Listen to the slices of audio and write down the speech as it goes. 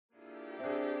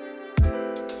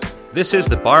This is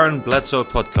the Byron Bledsoe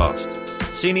Podcast,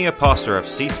 Senior Pastor of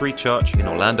C3 Church in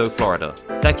Orlando, Florida.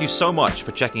 Thank you so much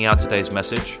for checking out today's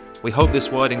message. We hope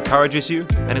this word encourages you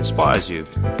and inspires you.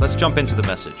 Let's jump into the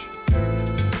message.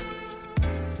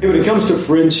 When it comes to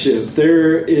friendship,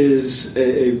 there is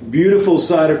a beautiful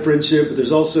side of friendship, but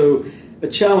there's also a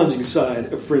challenging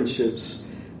side of friendships.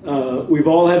 We've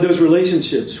all had those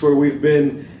relationships where we've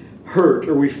been hurt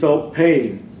or we felt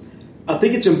pain. I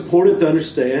think it's important to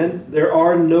understand there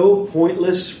are no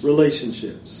pointless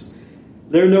relationships.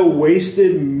 There are no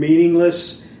wasted,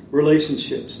 meaningless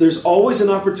relationships. There's always an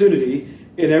opportunity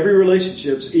in every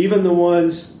relationship, even the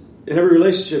ones that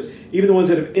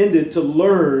have ended, to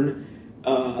learn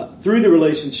through the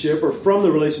relationship or from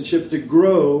the relationship to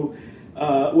grow,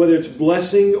 whether it's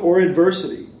blessing or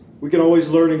adversity. We can always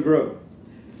learn and grow.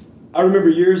 I remember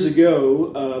years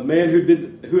ago, a man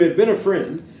who had been a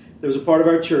friend that was a part of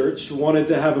our church wanted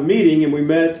to have a meeting, and we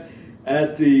met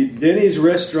at the Denny's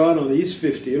restaurant on East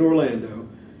 50 in Orlando.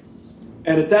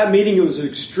 And at that meeting, it was an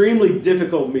extremely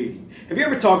difficult meeting. Have you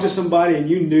ever talked to somebody and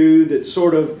you knew that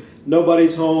sort of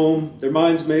nobody's home, their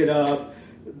mind's made up,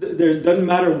 there doesn't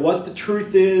matter what the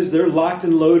truth is, they're locked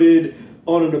and loaded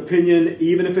on an opinion,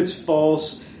 even if it's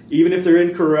false, even if they're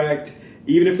incorrect,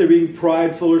 even if they're being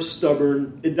prideful or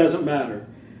stubborn, it doesn't matter.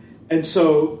 And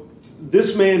so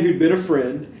this man who'd been a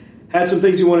friend had some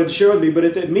things he wanted to share with me, but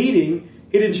at that meeting,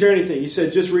 he didn't share anything. He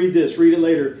said, just read this, read it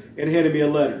later, and handed me a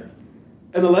letter.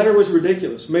 And the letter was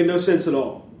ridiculous, made no sense at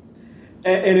all.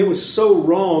 And it was so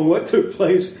wrong what took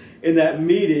place in that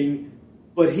meeting,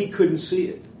 but he couldn't see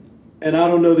it. And I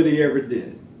don't know that he ever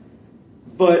did.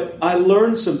 But I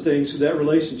learned some things through that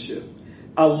relationship.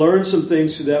 I learned some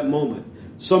things through that moment.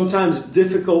 Sometimes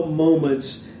difficult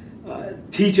moments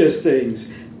teach us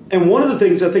things. And one of the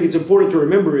things I think it's important to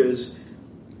remember is,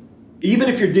 even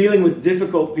if you're dealing with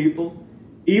difficult people,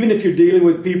 even if you're dealing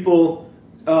with people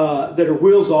that are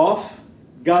wheels off,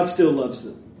 God still loves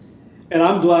them. And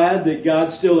I'm glad that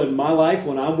God still, in my life,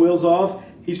 when I'm wheels off,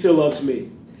 He still loves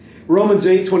me. Romans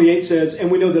 8:28 says,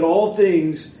 and we know that all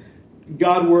things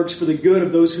God works for the good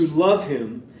of those who love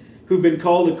Him, who've been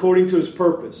called according to His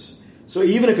purpose. So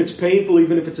even if it's painful,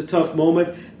 even if it's a tough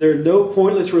moment, there are no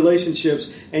pointless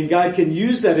relationships, and God can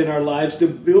use that in our lives to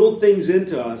build things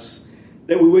into us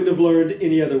that we wouldn't have learned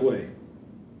any other way.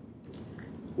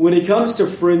 When it comes to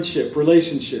friendship,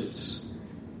 relationships,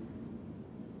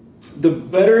 the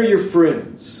better your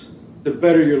friends, the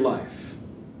better your life.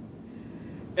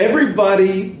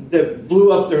 Everybody that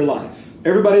blew up their life,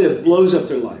 everybody that blows up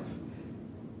their life,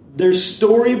 their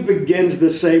story begins the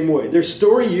same way. Their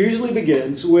story usually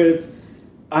begins with,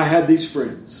 I had these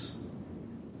friends.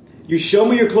 You show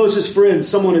me your closest friends,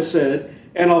 someone has said,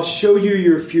 and I'll show you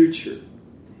your future.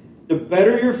 The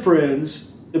better your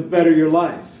friends, the better your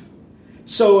life.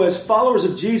 So as followers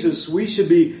of Jesus, we should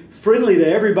be friendly to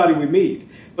everybody we meet.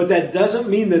 But that doesn't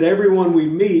mean that everyone we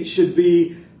meet should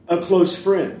be a close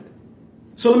friend.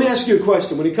 So let me ask you a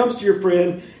question. When it comes to your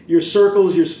friend, your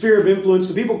circles, your sphere of influence,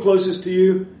 the people closest to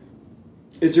you,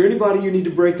 is there anybody you need to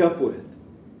break up with?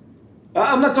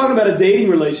 I'm not talking about a dating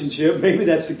relationship. Maybe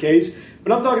that's the case.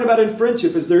 But I'm talking about in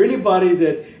friendship. Is there anybody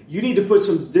that you need to put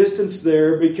some distance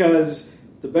there, because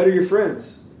the better your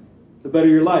friends, the better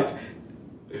your life?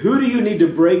 Who do you need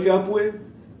to break up with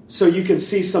so you can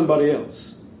see somebody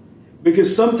else?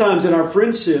 Because sometimes in our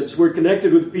friendships, we're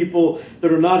connected with people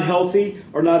that are not healthy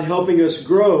or not helping us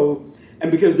grow.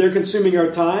 And because they're consuming our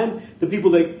time, the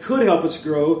people that could help us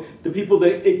grow, the people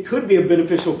that it could be a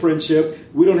beneficial friendship,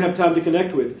 we don't have time to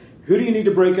connect with. Who do you need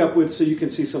to break up with so you can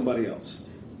see somebody else?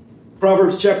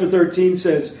 Proverbs chapter 13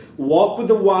 says, walk with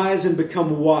the wise and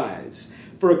become wise,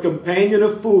 for a companion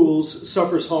of fools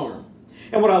suffers harm.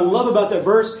 And what I love about that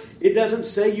verse, it doesn't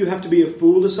say you have to be a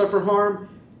fool to suffer harm.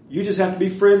 You just have to be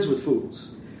friends with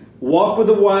fools. Walk with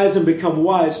the wise and become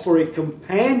wise, for a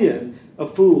companion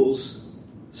of fools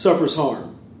suffers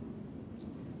harm.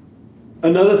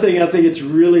 Another thing I think it's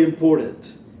really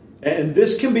important, and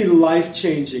this can be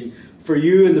life-changing for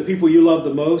you and the people you love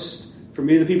the most, for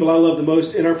me and the people I love the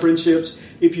most in our friendships.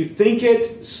 If you think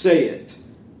it, say it.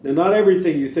 Now, not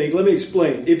everything you think. Let me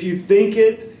explain. If you think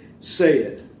it, say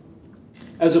it.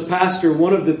 As a pastor,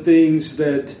 one of the things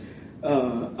that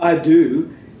I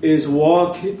do is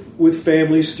walk with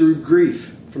families through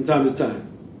grief from time to time.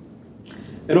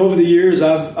 And over the years,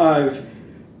 I've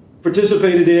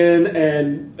participated in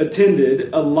and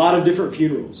attended a lot of different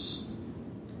funerals.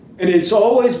 And it's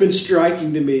always been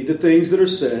striking to me the things that are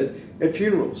said at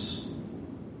funerals.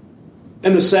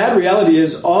 And the sad reality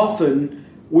is often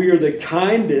we are the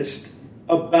kindest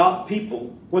about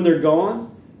people when they're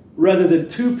gone rather than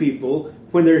to people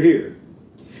when they're here.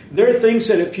 There are things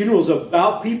said at funerals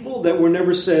about people that were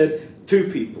never said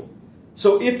to people.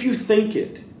 So if you think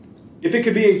it, if it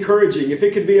could be encouraging, if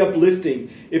it could be uplifting,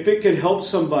 if it could help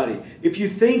somebody, if you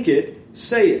think it,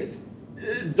 say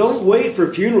it. Don't wait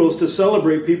for funerals to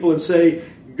celebrate people and say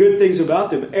good things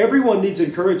about them. Everyone needs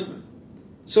encouragement.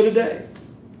 So today,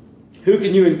 who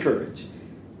can you encourage?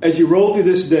 As you roll through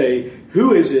this day,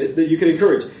 who is it that you can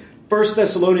encourage? 1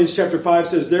 Thessalonians chapter 5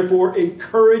 says, therefore,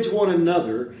 encourage one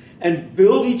another and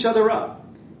build each other up,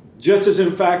 just as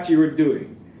in fact you are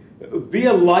doing. Be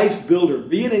a life builder.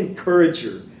 Be an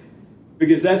encourager,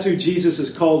 because that's who Jesus has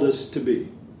called us to be.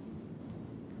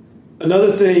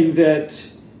 Another thing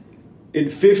that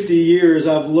in 50 years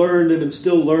I've learned and am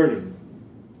still learning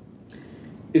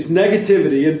is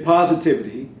negativity and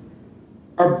positivity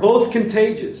are both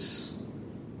contagious.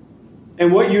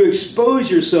 And what you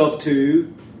expose yourself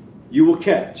to, you will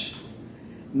catch.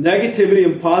 Negativity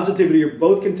and positivity are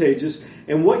both contagious,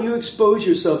 and what you expose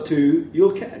yourself to,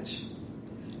 you'll catch.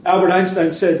 Albert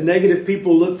Einstein said, negative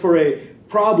people look for a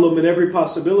problem in every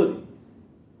possibility,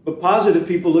 but positive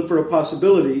people look for a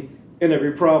possibility in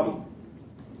every problem.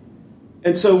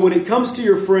 And so when it comes to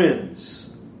your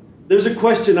friends, there's a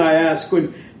question I ask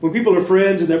when people are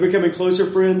friends and they're becoming closer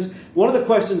friends. One of the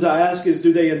questions I ask is,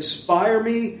 do they inspire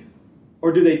me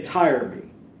or do they tire me?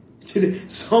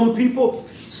 Some people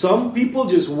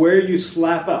just wear you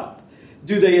slap out.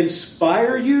 Do they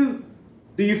inspire you?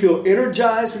 Do you feel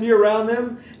energized when you're around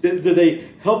them? Do they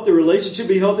help the relationship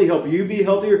be healthy, help you be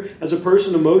healthier as a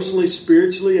person emotionally,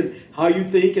 spiritually, and how you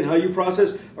think and how you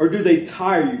process? Or do they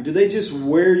tire you? Do they just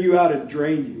wear you out and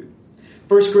drain you?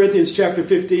 1 Corinthians chapter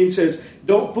 15 says,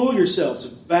 don't fool yourselves.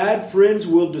 Bad friends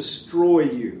will destroy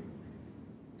you.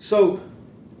 So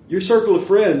your circle of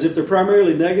friends, if they're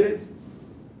primarily negative,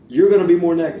 you're going to be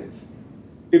more negative.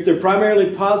 If they're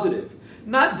primarily positive,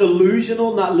 not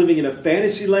delusional, not living in a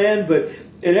fantasy land, but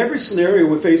in every scenario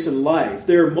we face in life,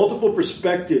 there are multiple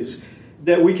perspectives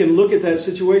that we can look at that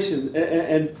situation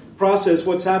and process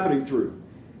what's happening through.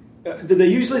 Do they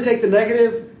usually take the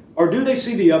negative, or do they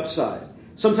see the upside?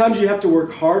 Sometimes you have to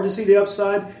work hard to see the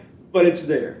upside, but it's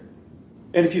there.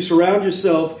 And if you surround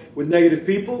yourself with negative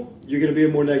people, you're going to be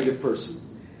a more negative person.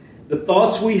 The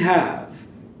thoughts we have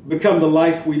become the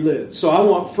life we live. So I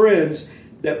want friends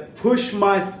that push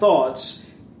my thoughts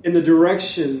in the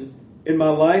direction in my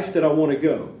life that I want to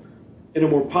go, in a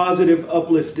more positive,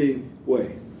 uplifting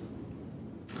way.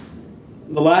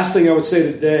 The last thing I would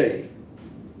say today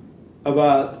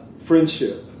about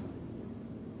friendship,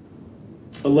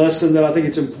 a lesson that I think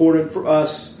it's important for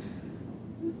us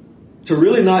to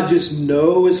really not just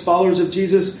know as followers of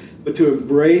Jesus, but to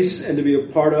embrace and to be a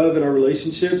part of in our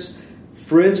relationships.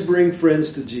 Friends bring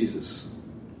friends to Jesus.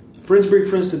 Friends bring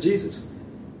friends to Jesus.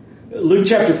 Luke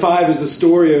chapter 5 is the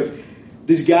story of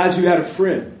these guys who had a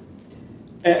friend,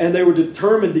 and they were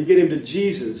determined to get him to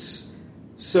Jesus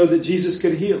so that Jesus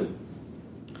could heal him.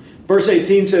 Verse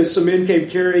 18 says, some men came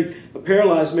carrying a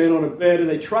paralyzed man on a bed, and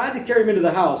they tried to carry him into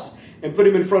the house and put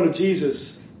him in front of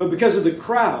Jesus. But because of the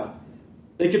crowd,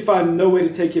 they could find no way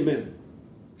to take him in.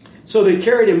 So they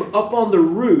carried him up on the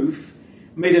roof,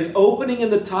 made an opening in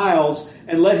the tiles,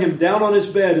 and let him down on his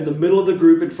bed in the middle of the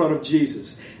group in front of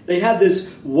Jesus. They had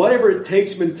this whatever it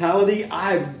takes mentality.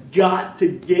 I've got to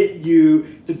get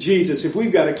you to Jesus. If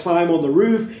we've got to climb on the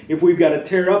roof, if we've got to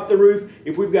tear up the roof,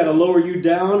 if we've got to lower you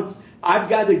down, I've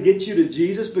got to get you to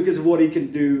Jesus because of what he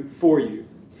can do for you.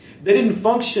 They didn't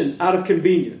function out of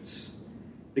convenience.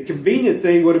 The convenient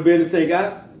thing would have been to think,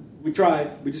 we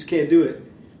tried, we just can't do it.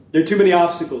 There are too many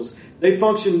obstacles. They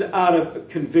functioned out of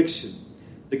conviction.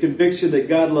 The conviction that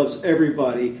God loves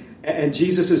everybody, and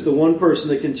Jesus is the one person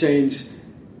that can change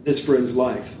this friend's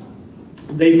life.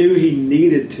 They knew he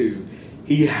needed to.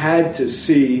 He had to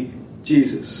see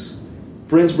Jesus.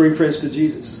 Friends bring friends to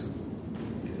Jesus.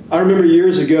 I remember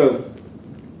years ago,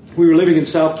 we were living in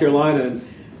South Carolina, and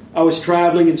I was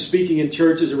traveling and speaking in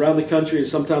churches around the country and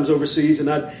sometimes overseas. And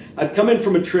I'd come in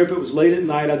from a trip. It was late at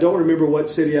night. I don't remember what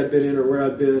city I'd been in or where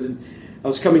I'd been. And I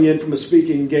was coming in from a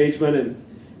speaking engagement and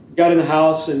got in the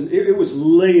house. And it was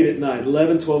late at night,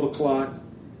 11, 12 o'clock.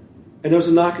 And there was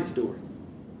a knock at the door.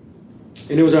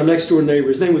 And it was our next door neighbor.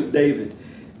 His name was David.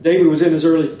 David was in his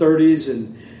early 30s,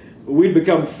 and we'd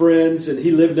become friends. And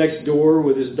he lived next door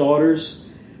with his daughters.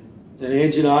 And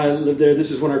Angie and I lived there. This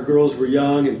is when our girls were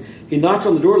young. And he knocked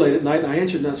on the door late at night, and I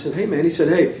answered, and I said, hey, man. He said,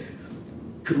 hey,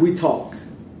 could we talk?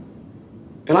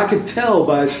 And I could tell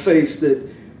by his face that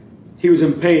he was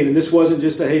in pain. And this wasn't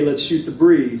just a, hey, let's shoot the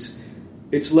breeze.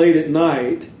 It's late at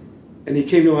night. And he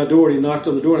came to my door, and he knocked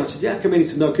on the door. And I said, yeah, come in. He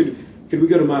said, no, could we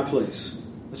go to my place?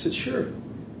 I said, sure.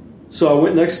 So I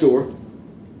went next door.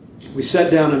 We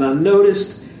sat down, and I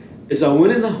noticed as I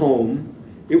went in the home,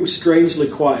 it was strangely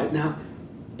quiet. Now,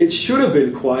 it should have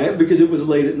been quiet because it was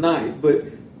late at night, but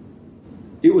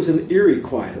it was an eerie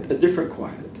quiet, a different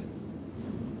quiet.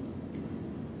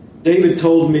 David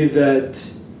told me that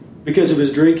because of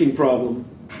his drinking problem,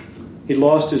 he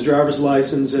lost his driver's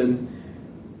license and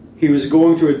he was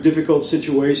going through a difficult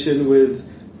situation with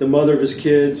the mother of his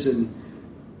kids, and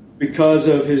because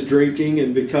of his drinking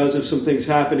and because of some things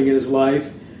happening in his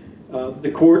life,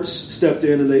 the courts stepped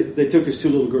in and they took his two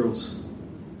little girls.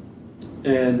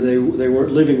 And they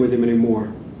weren't living with him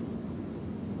anymore.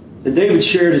 And David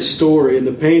shared his story and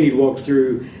the pain he'd walked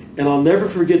through. And I'll never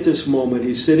forget this moment.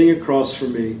 He's sitting across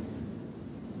from me.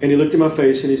 And he looked in my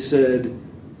face and he said,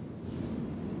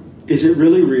 "Is it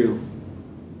really real?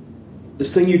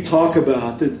 This thing you talk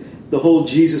about, the whole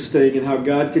Jesus thing and how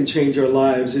God can change our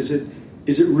lives, is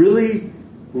it really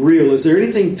real? Is there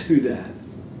anything to that?"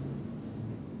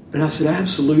 And I said,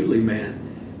 "Absolutely, man."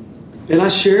 And I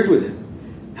shared with him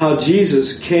how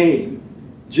Jesus came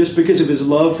just because of his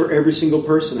love for every single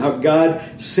person. How God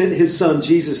sent his son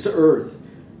Jesus to earth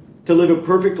to live a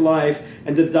perfect life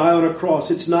and to die on a cross.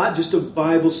 It's not just a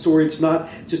Bible story. It's not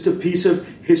just a piece of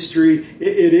history.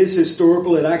 It is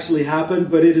historical. It actually happened,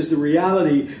 but it is the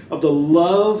reality of the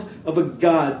love of a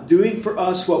God doing for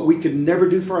us what we could never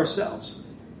do for ourselves.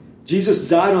 Jesus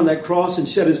died on that cross and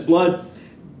shed his blood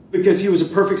because he was a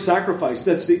perfect sacrifice.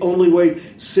 That's the only way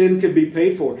sin could be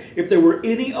paid for. If there were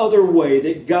any other way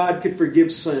that God could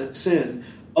forgive sin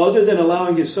other than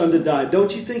allowing his son to die,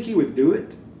 don't you think he would do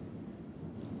it?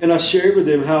 And I shared with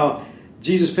him how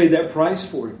Jesus paid that price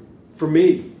for him, for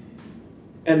me.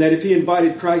 And that if he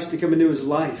invited Christ to come into his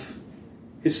life,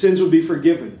 his sins would be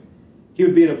forgiven. He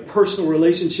would be in a personal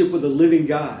relationship with the living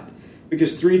God.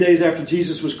 Because 3 days after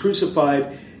Jesus was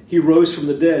crucified, he rose from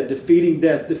the dead, defeating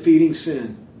death, defeating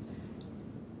sin.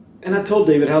 And I told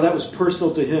David how that was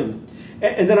personal to him.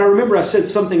 And then I remember I said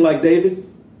something like, "David,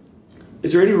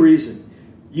 is there any reason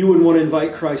you wouldn't want to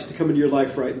invite Christ to come into your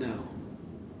life right now?"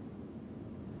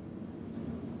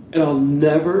 And I'll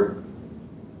never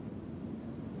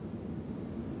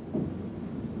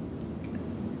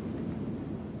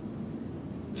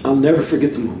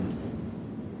forget the moment.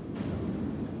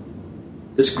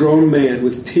 This grown man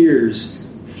with tears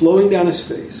flowing down his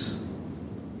face.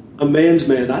 A man's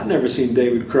man. I'd never seen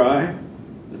David cry.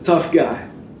 A tough guy.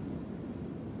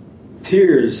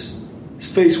 Tears. His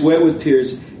face wet with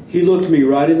tears. He looked me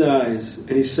right in the eyes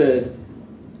and he said,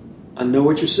 "I know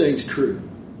what you're saying is true,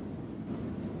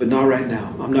 but not right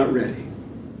now. I'm not ready."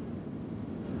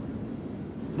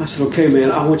 And I said, "Okay, man,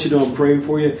 I want you to know I'm praying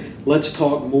for you. Let's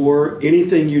talk more.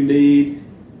 Anything you need,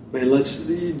 man,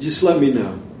 just let me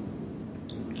know."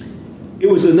 It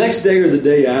was the next day or the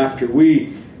day after.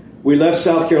 We left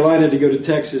South Carolina to go to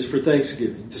Texas for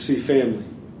Thanksgiving to see family.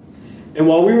 And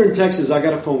while we were in Texas, I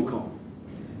got a phone call.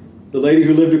 The lady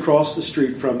who lived across the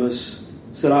street from us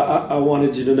said, I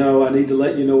wanted you to know, I need to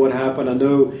let you know what happened. I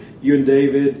know you and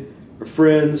David are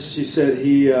friends." She said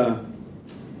he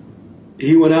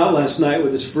went out last night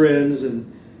with his friends and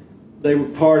they were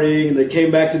partying and they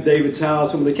came back to David's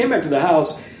house. And when they came back to the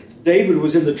house, David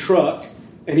was in the truck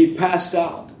and he passed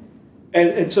out.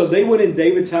 And so they went in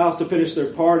David's house to finish their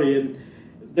party and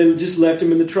they just left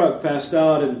him in the truck, passed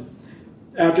out. And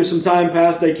after some time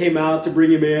passed, they came out to bring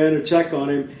him in or check on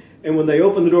him. And when they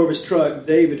opened the door of his truck,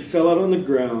 David fell out on the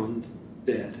ground,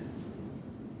 dead.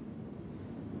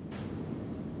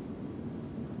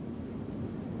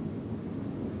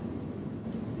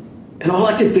 And all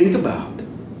I could think about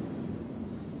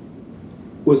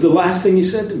was the last thing he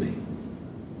said to me.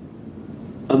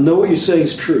 "I know what you're saying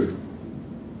is true,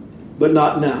 but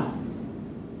not now."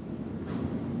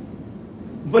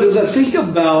 But as I think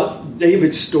about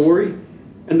David's story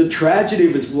and the tragedy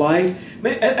of his life,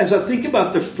 man, as I think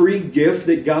about the free gift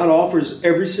that God offers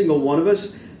every single one of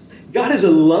us, God is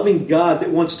a loving God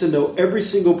that wants to know every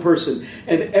single person.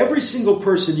 And every single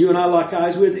person you and I lock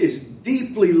eyes with is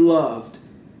deeply loved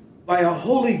by a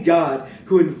holy God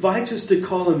who invites us to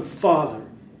call him Father.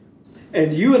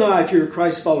 And you and I, if you're a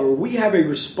Christ follower, we have a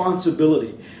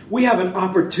responsibility. We have an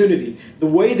opportunity. The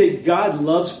way that God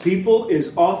loves people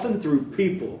is often through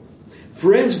people.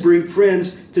 Friends bring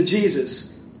friends to Jesus.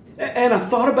 And I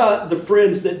thought about the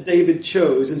friends that David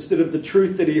chose instead of the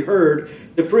truth that he heard,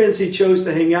 the friends he chose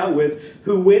to hang out with,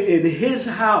 who went in his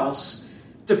house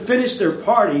to finish their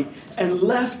party and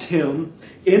left him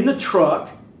in the truck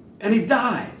and he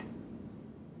died.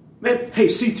 Man, hey,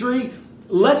 C3,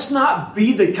 let's not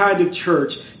be the kind of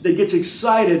church that gets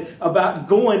excited about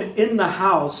going in the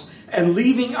house and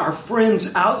leaving our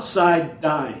friends outside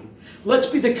dying. Let's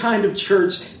be the kind of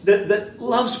church that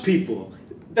loves people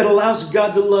that allows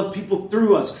God to love people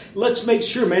through us. Let's make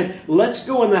sure, man, let's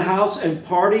go in the house and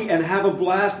party and have a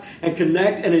blast and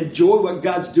connect and enjoy what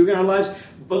God's doing in our lives.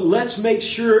 But let's make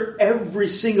sure every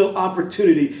single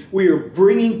opportunity we are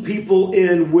bringing people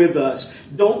in with us.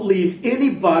 Don't leave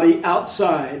anybody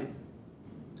outside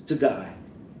to die.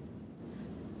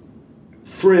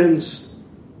 Friends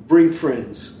bring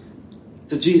friends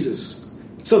to Jesus.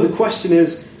 So the question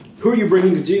is, who are you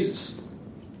bringing to Jesus?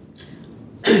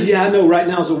 Yeah, I know right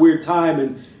now is a weird time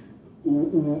and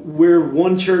we're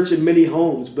one church in many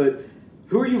homes, but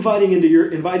who are you inviting into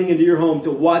your home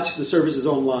to watch the services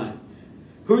online?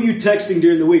 Who are you texting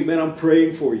during the week? Man, I'm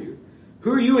praying for you.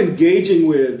 Who are you engaging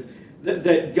with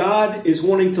that God is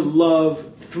wanting to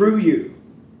love through you?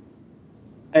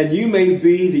 And you may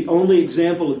be the only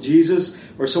example of Jesus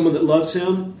or someone that loves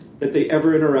him that they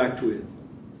ever interact with.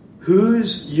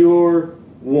 Who's your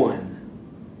one?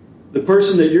 The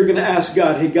person that you're going to ask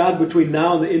God, hey, God, between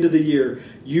now and the end of the year,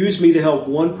 use me to help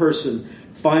one person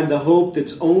find the hope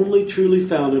that's only truly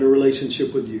found in a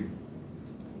relationship with you.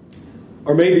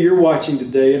 Or maybe you're watching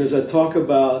today, and as I talk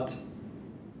about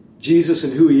Jesus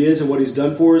and who he is and what he's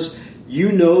done for us,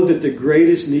 you know that the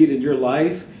greatest need in your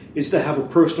life is to have a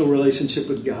personal relationship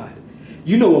with God.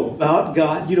 You know about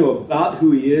God, you know about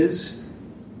who he is,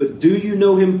 but do you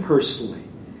know him personally?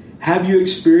 Have you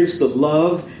experienced the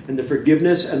love and the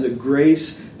forgiveness and the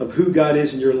grace of who God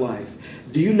is in your life?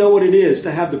 Do you know what it is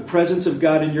to have the presence of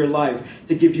God in your life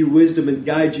to give you wisdom and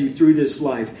guide you through this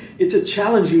life? It's a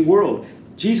challenging world.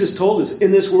 Jesus told us,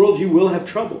 in this world you will have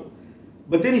trouble.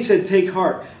 But then he said, take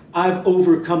heart, I've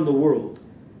overcome the world.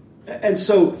 And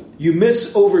so you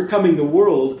miss overcoming the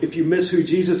world if you miss who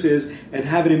Jesus is and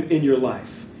having him in your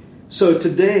life. So if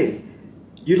today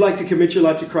you'd like to commit your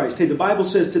life to Christ, hey, the Bible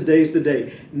says today's the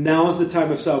day. Now is the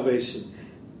time of salvation.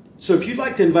 So if you'd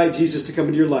like to invite Jesus to come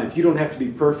into your life, you don't have to be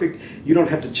perfect. You don't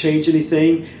have to change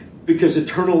anything, because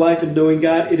eternal life and knowing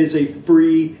God, it is a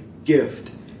free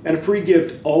gift. And a free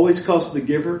gift always costs the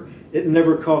giver. It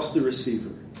never costs the receiver.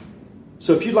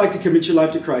 So if you'd like to commit your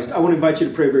life to Christ, I want to invite you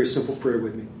to pray a very simple prayer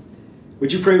with me.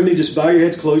 Would you pray with me? Just bow your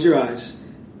heads, close your eyes,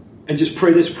 and just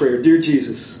pray this prayer. Dear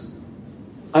Jesus,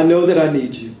 I know that I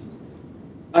need you.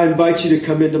 I invite you to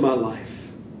come into my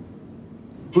life.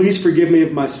 Please forgive me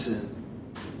of my sin.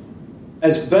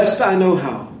 As best I know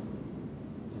how,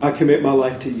 I commit my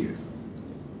life to you.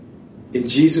 In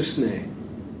Jesus' name,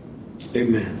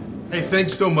 amen. Hey,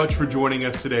 thanks so much for joining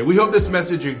us today. We hope this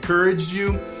message encouraged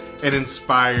you and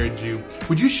inspired you.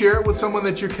 Would you share it with someone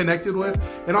that you're connected with?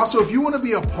 And also, if you want to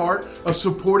be a part of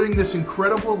supporting this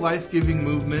incredible life-giving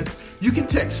movement, you can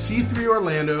text C3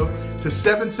 Orlando to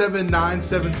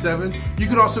 77977. You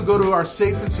can also go to our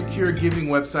safe and secure giving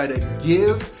website at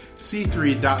givec3.cc.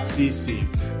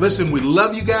 Listen, we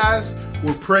love you guys.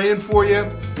 We're praying for you.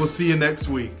 We'll see you next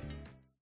week.